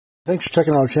Thanks for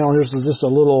checking out our channel. This is just a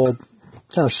little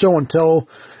kind of show and tell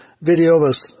video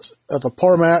of a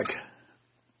Parmak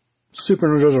Super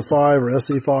Energizer 5 or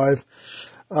SE-5.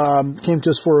 Came to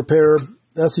us for repair.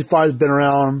 The SE-5 has been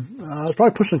around, it's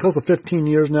probably pushing close to 15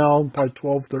 years now, probably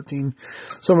 12, 13,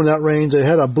 somewhere in that range. They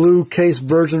had a blue case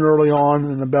version early on,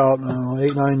 and about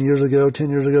 8, 9 years ago,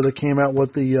 10 years ago, they came out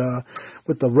with the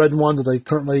red one that they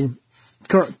current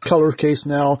color case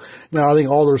now. Now I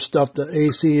think all their stuff, the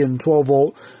AC and 12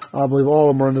 volt, I believe all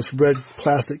of them are in this red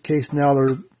plastic case now.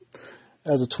 They're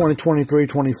as a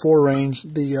 2023-24 range.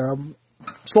 The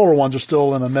solar ones are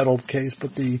still in a metal case,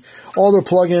 but all their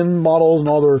plug-in models and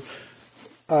all their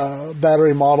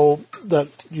battery model that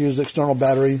use external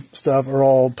battery stuff are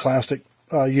all plastic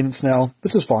units now,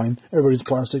 which is fine. Everybody's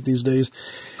plastic these days.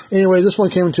 Anyway, this one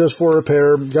came to us for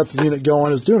repair. Got the unit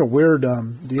going. It's doing a weird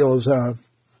deal. It was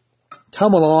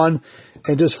coming on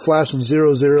and just flashing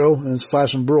 0, 0, and it's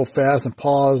flashing real fast and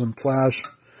pause and flash,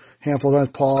 handful of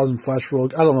times pause and flash real,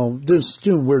 I don't know, just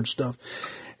doing weird stuff.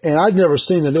 And I'd never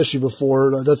seen that issue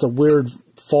before. That's a weird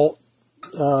fault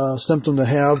symptom to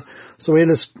have. So we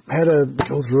just had to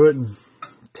go through it and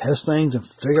test things and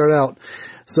figure it out.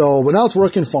 So, but now it's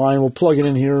working fine. We'll plug it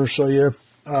in here and show you.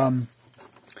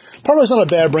 Parmak's not a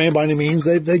bad brand by any means.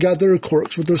 They got their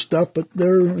quirks with their stuff, but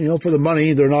they're, for the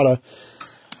money, they're not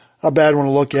a bad one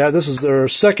to look at. This is their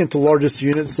second to largest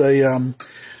unit. It's a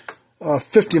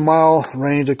 50-mile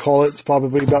range, they call it. It's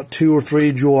probably about 2 or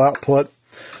 3 joule output,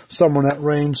 somewhere in that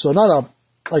range. So not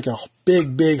like a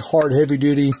big, hard,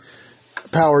 heavy-duty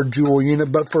powered joule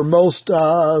unit, but for most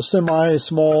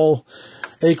semi-small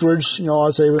acreage,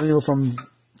 I'd say from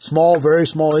small, very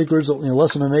small acreage,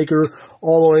 less than an acre,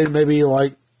 all the way to maybe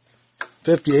like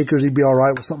 50 acres, you'd be all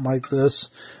right with something like this.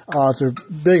 If they're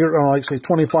bigger, like say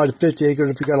 25 to 50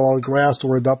 acres, if you got a lot of grass to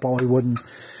worry about, probably wouldn't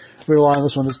rely on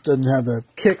this one. This doesn't have the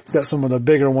kick that some of the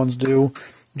bigger ones do,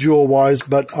 joule-wise.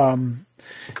 But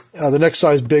the next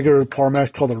size bigger,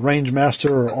 Parmak, called the Range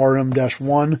Master or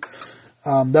RM-1.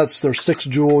 That's their 6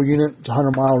 joule unit. It's a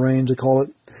 100-mile range, they call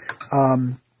it.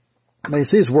 Now you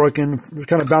see it's working. It's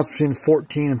kind of bouncing between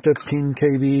 14 and 15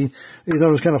 kV. These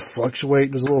numbers kind of fluctuate.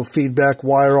 There's a little feedback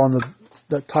wire on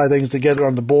that tie things together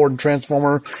on the board and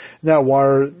transformer. And that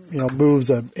wire, moves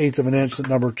 1/8 of an inch. The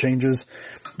number changes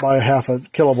by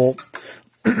 0.5 kilovolt.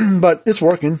 But it's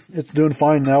working. It's doing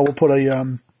fine now. We'll put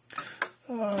a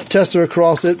tester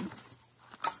across it.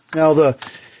 Now the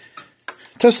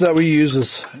tester that we use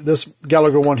is this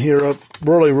Gallagher one here. A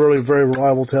really very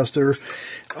reliable tester.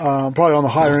 Probably on the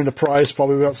higher end of price,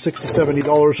 probably about $60,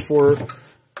 $70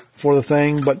 for the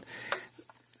thing, but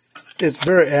it's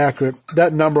very accurate.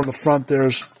 That number on the front there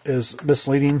is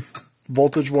misleading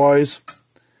voltage-wise.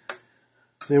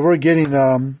 So we're getting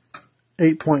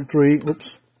 8.3.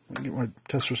 Oops, let me get my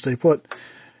tester stay put.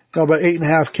 About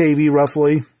 8.5 kV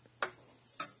roughly,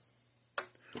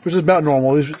 which is about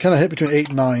normal. We kind of hit between 8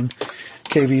 and 9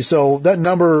 kV. So that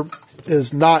number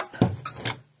is not.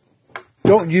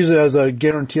 Don't use it as a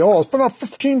guarantee. Oh, it's put out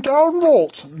 15,000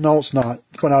 volts. No, it's not.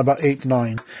 It's put out about 8 to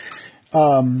 9.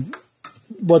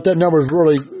 But that number is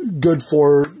really good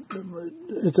for.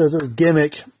 It's a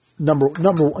gimmick number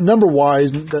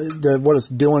wise. What it's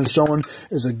doing, showing,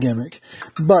 is a gimmick.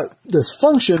 But this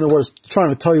function of what it's trying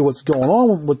to tell you what's going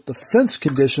on with the fence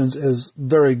conditions is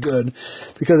very good,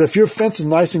 because if your fence is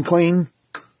nice and clean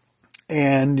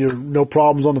and you're no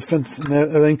problems on the fence and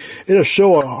everything, it'll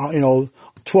show a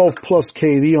 12 plus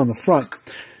kV on the front.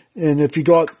 And if you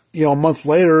go out, a month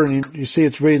later and you see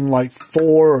it's reading like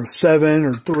 4 or 7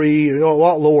 or 3, a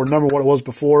lot lower number what it was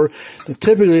before, then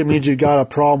typically it means you got a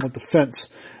problem with the fence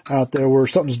out there where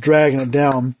something's dragging it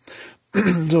down.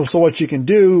 So what you can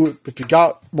do, if you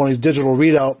got one of these digital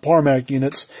readout Parmak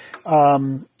units,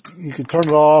 you can turn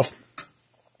it off,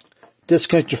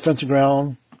 disconnect your fencing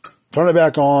ground, turn it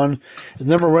back on. The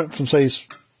number went from, say,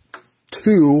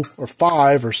 2 or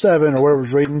 5 or 7 or whatever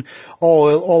it's reading,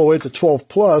 all the way to 12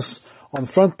 plus on the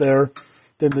front there,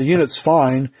 then the unit's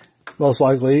fine, most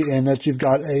likely, and that you've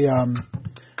got a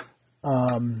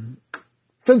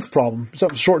fence problem.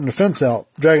 Something shorting the fence out,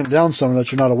 dragging it down some that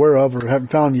you're not aware of or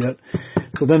haven't found yet.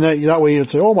 So then that way you'd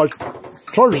say, oh, my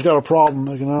charger's got a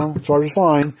problem. Charger's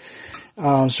fine.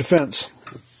 It's your fence.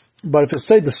 But if it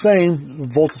stayed the same,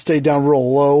 voltage stayed down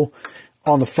real low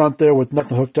on the front there with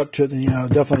nothing hooked up to it, then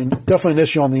definitely an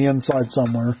issue on the inside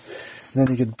somewhere. And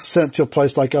then you could send it to a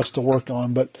place like us to work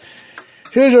on. But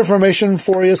here's information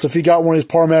for you. So if you got one of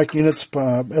these Parmak units,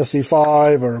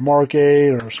 SE-5 or Mark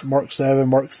 8 or Mark 7,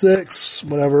 Mark 6,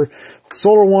 whatever,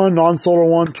 solar one, non-solar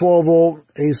one, 12 volt,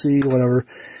 AC, whatever,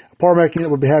 a Parmak unit,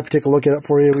 would be happy to take a look at it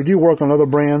for you. We do work on other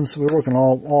brands. We work on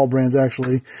all brands,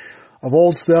 actually, of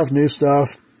old stuff, new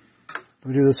stuff.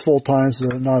 We do this full time. This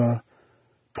is not a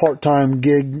part-time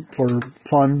gig for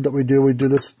fun that we do. We do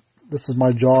this. This is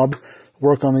my job.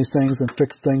 Work on these things and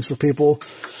fix things for people.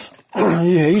 I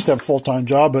used to have a full-time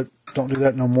job, but don't do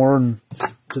that no more, and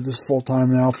do this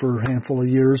full-time now for a handful of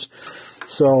years.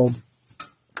 So,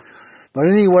 but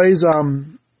anyways,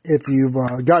 if you've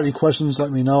got any questions,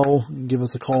 let me know. You can give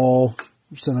us a call,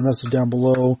 send a message down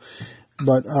below.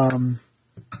 But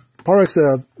Parmak's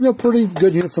a pretty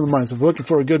good unit for the money. So if you're looking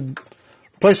for a good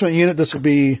replacement unit, this would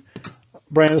be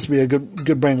a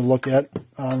good brand to look at.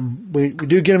 We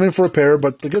do get them in for repair,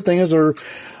 but the good thing is you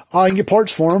can get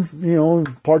parts for them.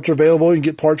 Parts are available. You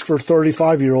can get parts for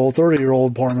 35-year-old,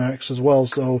 30-year-old Parmaks as well.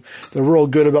 So they're real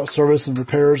good about service and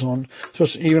repairs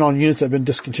especially even on units that have been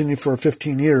discontinued for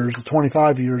 15 years,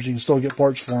 25 years. You can still get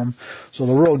parts for them. So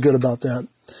they're real good about that.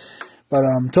 But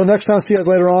until next time, see you guys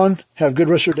later on. Have a good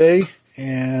rest of your day,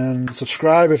 and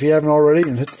subscribe if you haven't already,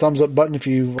 and hit the thumbs up button if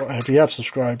you have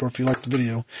subscribed or if you like the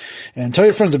video, and tell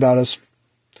your friends about us.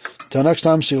 Until next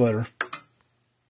time, see you later.